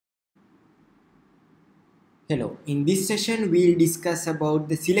Hello, in this session we'll discuss about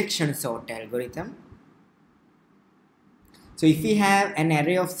the selection sort algorithm. So if we have an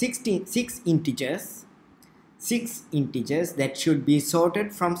array of 6 integers that should be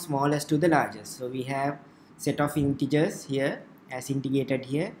sorted from smallest to the largest. So we have set of integers here as indicated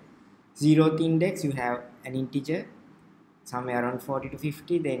here. 0th index you have an integer somewhere around 40 to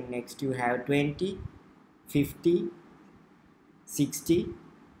 50, then next you have 20, 50, 60,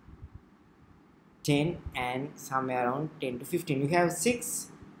 10 and somewhere around 10 to 15. You have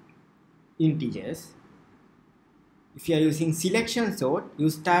 6 integers. If you are using selection sort,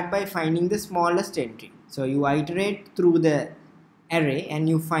 you start by finding the smallest entry. So you iterate through the array and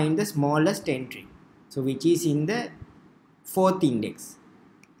you find the smallest entry, so which is in the 4th index.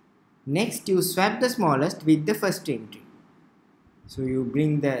 Next you swap the smallest with the first entry. So you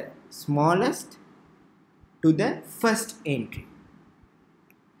bring the smallest to the first entry.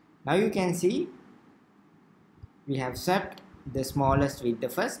 Now you can see we have swapped the smallest with the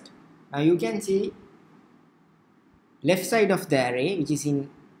first. Now you can see left side of the array, which is in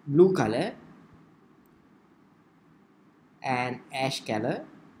blue color and ash color,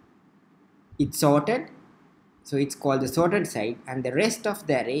 it's sorted, so it's called the sorted side, and the rest of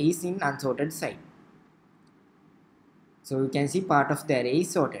the array is in unsorted side. So you can see part of the array is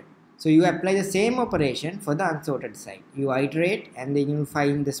sorted. So you apply the same operation for the unsorted side. You iterate and then you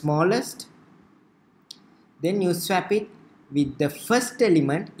find the smallest, then you swap it with the first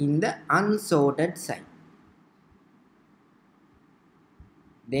element in the unsorted side.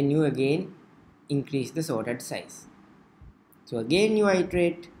 Then you again increase the sorted size. So again you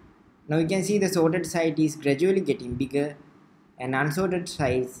iterate. Now you can see the sorted side is gradually getting bigger and unsorted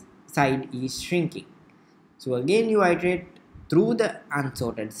side is shrinking. So again you iterate through the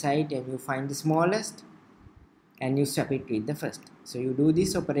unsorted side and you find the smallest and you swap it with the first. So you do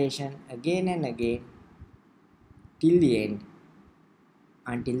this operation again and again till the end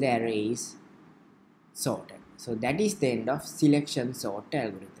until the array is sorted. So that is the end of selection sort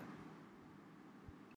algorithm.